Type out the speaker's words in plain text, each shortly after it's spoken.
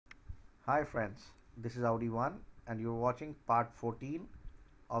Hi friends, this is Audi1 and you're watching part 14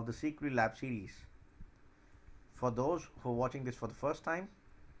 of the Sqli-labs series. For those who are watching this for the first time,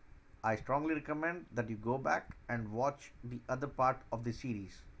 I strongly recommend that you go back and watch the other part of the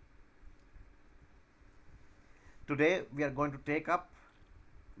series. Today we are going to take up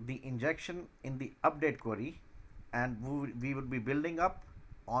the injection in the update query, and we will be building up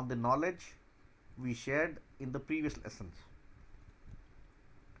on the knowledge we shared in the previous lessons.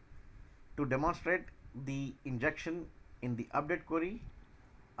 To demonstrate the injection in the update query,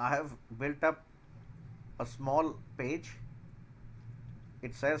 I have built up a small page.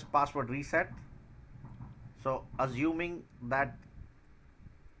 It says password reset. So assuming that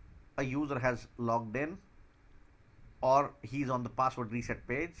a user has logged in or he's on the password reset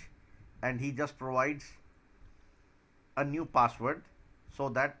page and he just provides a new password so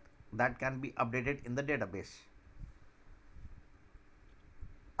that that can be updated in the database.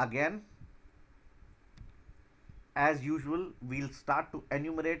 Again, as usual, we'll start to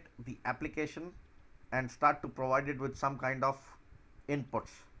enumerate the application and start to provide it with some kind of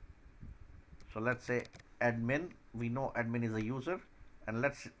inputs. So let's say admin, we know admin is a user, and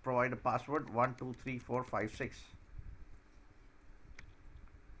let's provide a password 123456,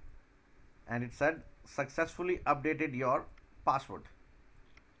 and it said successfully updated your password.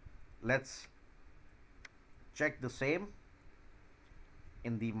 Let's check the same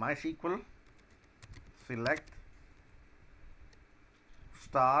in the MySQL. Select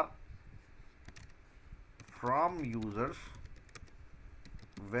star from users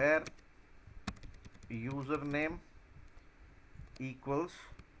where username equals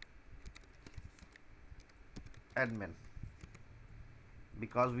admin,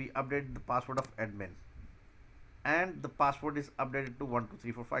 because we updated the password of admin and the password is updated to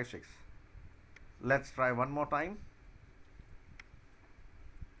 123456. Let's try one more time.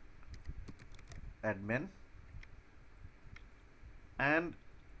 Admin and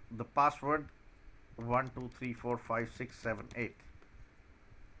the password 12345678.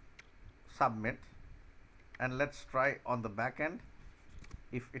 Submit, and let's try on the back end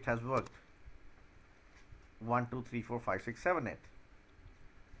if it has worked. 12345678.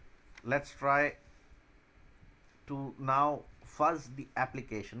 Let's try to now fuzz the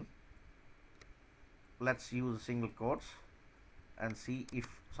application. Let's use single quotes and see if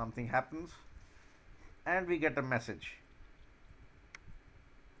something happens, and we get a message,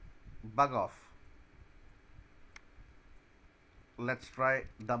 bug off. Let's try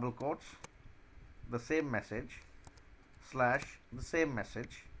double quotes, the same message, slash the same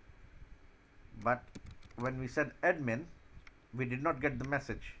message, but when we said admin we did not get the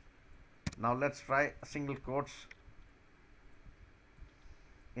message. Now let's try single quotes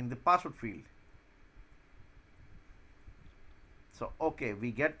in the password field. So okay,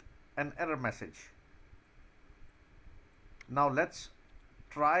 we get an error message. Now let's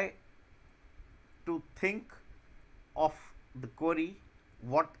try to think of the query,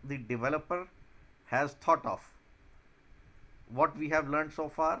 what the developer has thought of. What we have learned so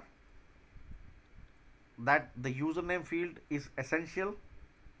far, that the username field is essential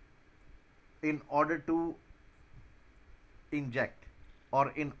in order to inject or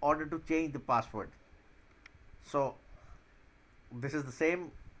in order to change the password. So this is the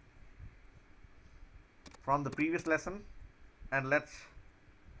same from the previous lesson, and let's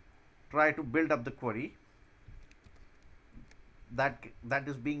try to build up the query that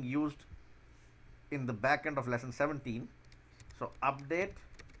is being used in the back end of lesson 17. So update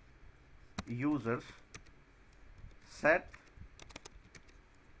users set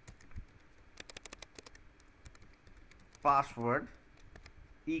password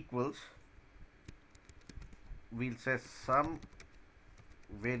equals, we'll say some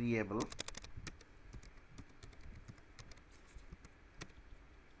variable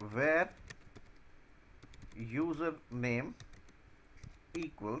where username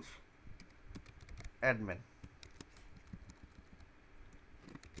equals admin.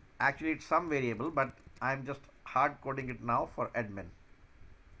 Actually it's some variable, but I'm just hard coding it now for admin.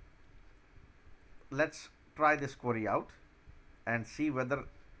 Let's try this query out and see whether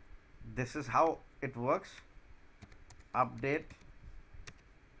this is how it works. Update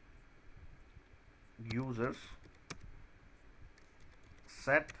users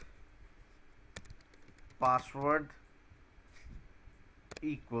set password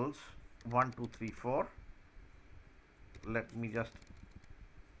equals 1234. Let me just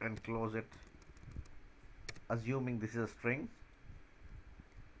enclose it, assuming this is a string,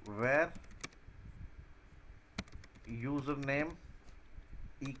 where username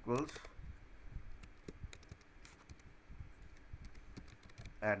equals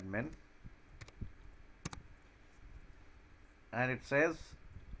admin. and it says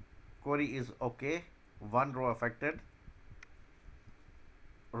query is okay, one row affected,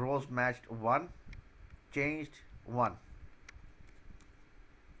 rows matched 1, changed 1.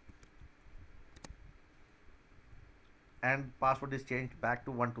 And password is changed back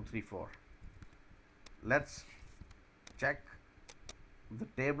to 1234. Let's check the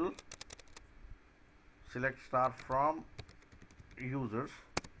table. Select star from users.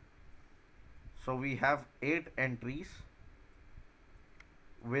 So we have 8 entries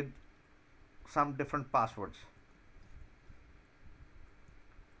with some different passwords.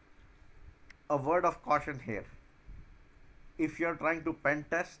 A word of caution here: if you are trying to pen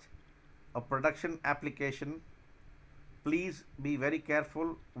test a production application, please be very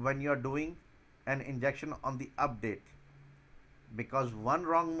careful when you are doing an injection on the update, because one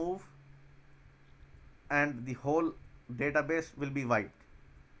wrong move and the whole database will be wiped.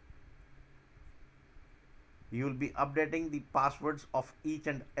 You will be updating the passwords of each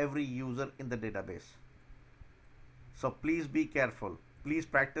and every user in the database. So please be careful. Please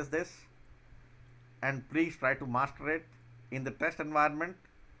practice this and please try to master it in the test environment,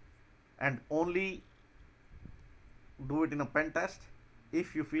 and only do it in a pen test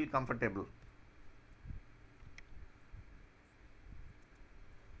if you feel comfortable.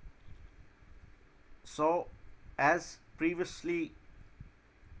 So, as previously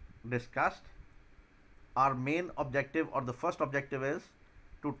discussed, our main objective, or the first objective, is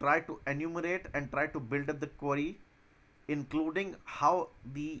to try to enumerate and try to build up the query, including how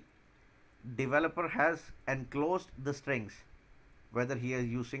the developer has enclosed the strings, whether he has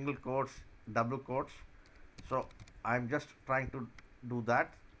used single quotes, double quotes. So I'm just trying to do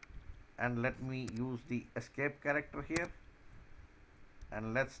that, and let me use the escape character here,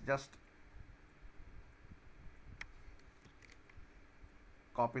 and let's just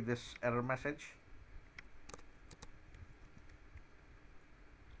copy this error message.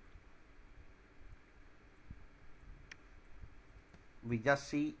 We just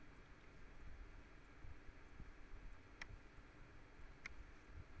see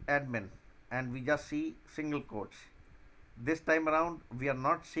admin and we just see single quotes. This time around we are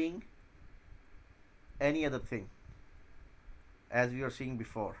not seeing any other thing as we were seeing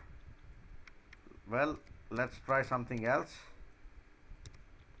before. Well, let's try something else.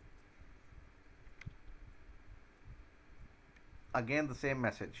 Again the same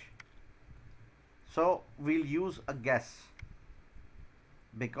message. So we'll use a guess,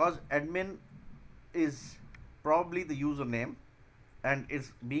 because admin is probably the username and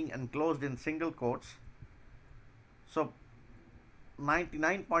is being enclosed in single quotes. So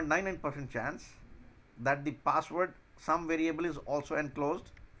 99.99% chance that the password, some variable, is also enclosed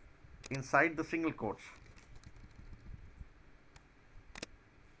inside the single quotes.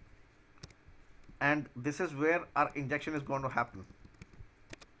 And this is where our injection is going to happen.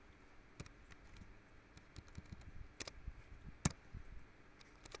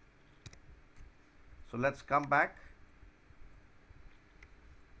 So let's come back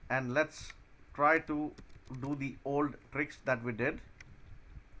and let's try to do the old tricks that we did.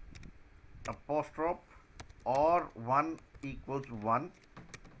 Apostrophe or 1 equals 1,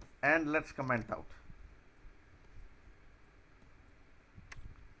 and let's comment out.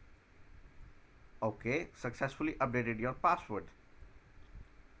 Okay, successfully updated your password.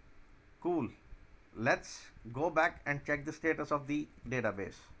 Cool. Let's go back and check the status of the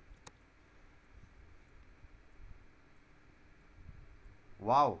database.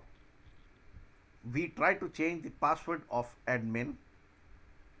 Wow. We tried to change the password of admin,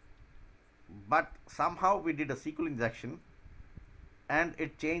 but somehow we did a SQL injection and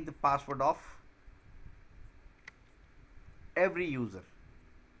it changed the password of every user.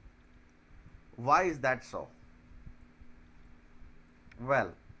 Why is that so?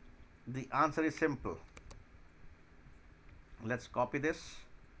 Well, the answer is simple. Let's copy this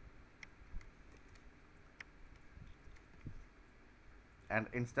and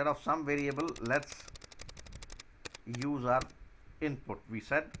instead of some variable, let's use our input. We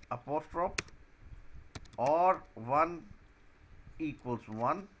said apostrophe or 1 equals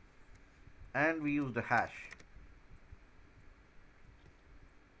 1, and we use the hash.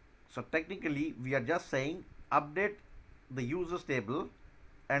 So technically we are just saying update the users table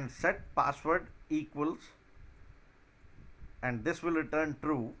and set password equals, and this will return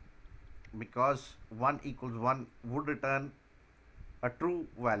true because 1 equals 1 would return a true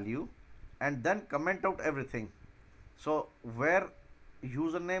value, and then comment out everything. So where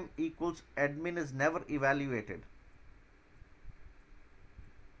username equals admin is never evaluated,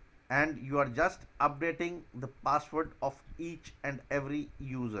 and you are just updating the password of each and every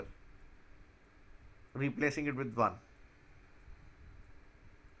user, replacing it with 1.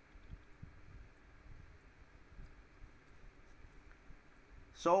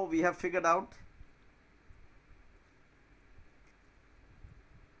 So we have figured out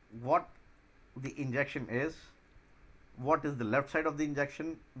what the injection is, what is the left side of the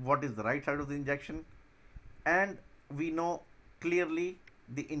injection, what is the right side of the injection, and we know clearly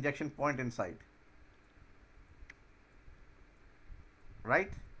the injection point inside.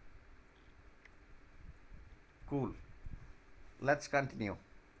 Right? Cool. Let's continue.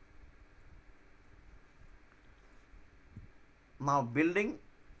 Now, building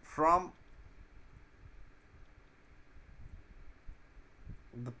from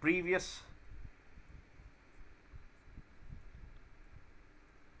the previous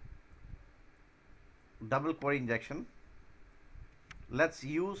double query injection, let's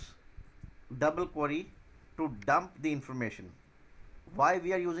use double query to dump the information. Why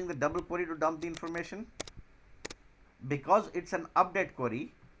we are using the double query to dump the information? Because it's an update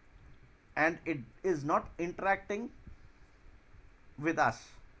query and it is not interacting with us.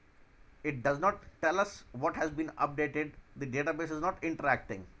 It does not tell us what has been updated. The database is not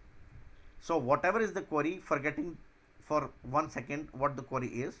interacting. So whatever is the query, forgetting for 1 second what the query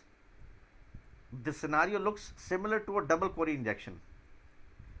is, the scenario looks similar to a double query injection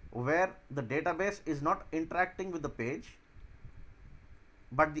where the database is not interacting with the page,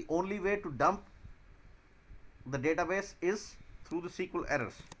 but the only way to dump the database is through the SQL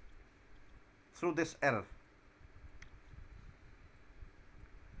errors, through this error.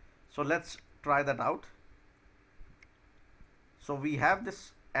 So let's try that out. So we have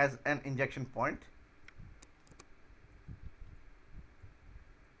this as an injection point,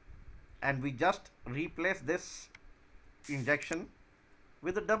 and we just replace this injection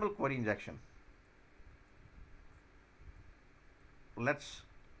with a double query injection. Let's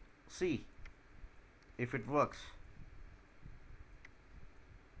see if it works.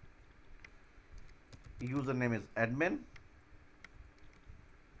 Username is admin.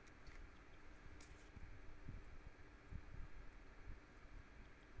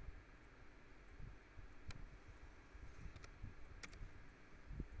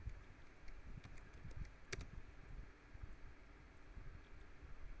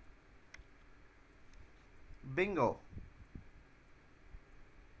 Bingo.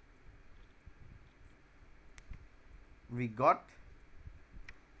 We got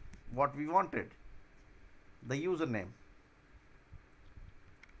what we wanted, the username.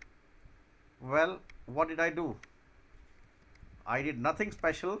 Well, what did I do? I did nothing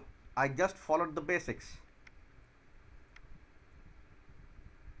special. I just followed the basics.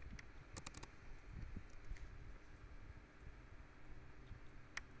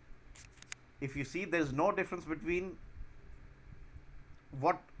 If you see, there is no difference between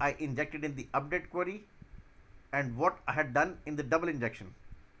what I injected in the update query and what I had done in the double injection.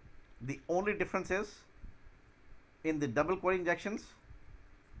 The only difference is in the double query injections,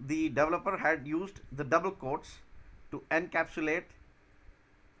 the developer had used the double quotes to encapsulate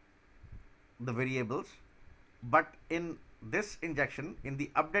the variables, but in this injection, in the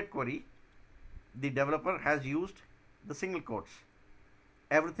update query, the developer has used the single quotes.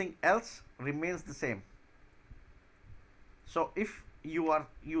 Everything else remains the same. So if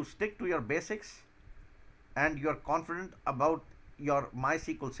you stick to your basics and you are confident about your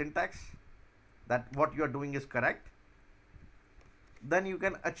MySQL syntax, that what you are doing is correct, then you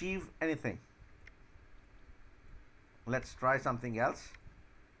can achieve anything. Let's try something else.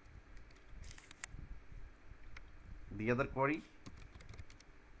 The other query.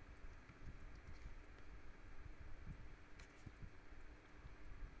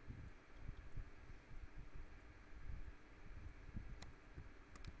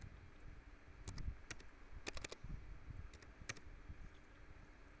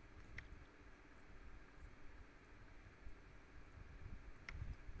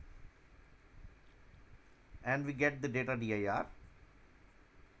 And we get the data dir.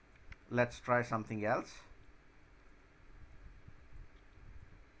 Let's try something else.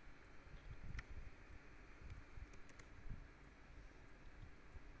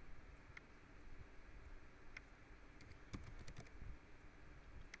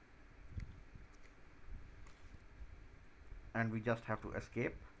 And we just have to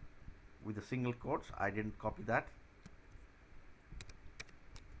escape with the single quotes. I didn't copy that.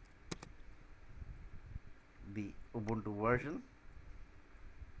 The Ubuntu version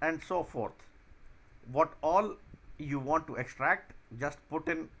and so forth. What all you want to extract, just put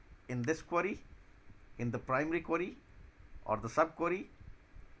in this query, in the primary query or the sub query,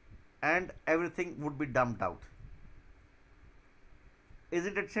 and everything would be dumped out.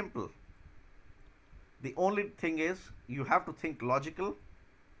 Isn't it simple? The only thing is you have to think logical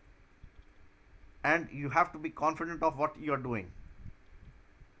and you have to be confident of what you are doing.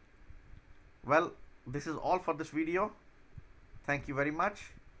 Well, this is all for this video. Thank you very much.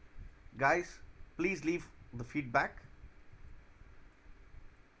 Guys, please leave the feedback.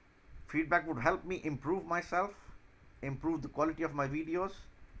 Feedback would help me improve myself, improve the quality of my videos,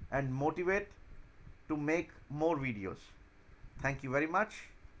 and motivate to make more videos. Thank you very much.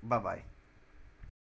 Bye bye.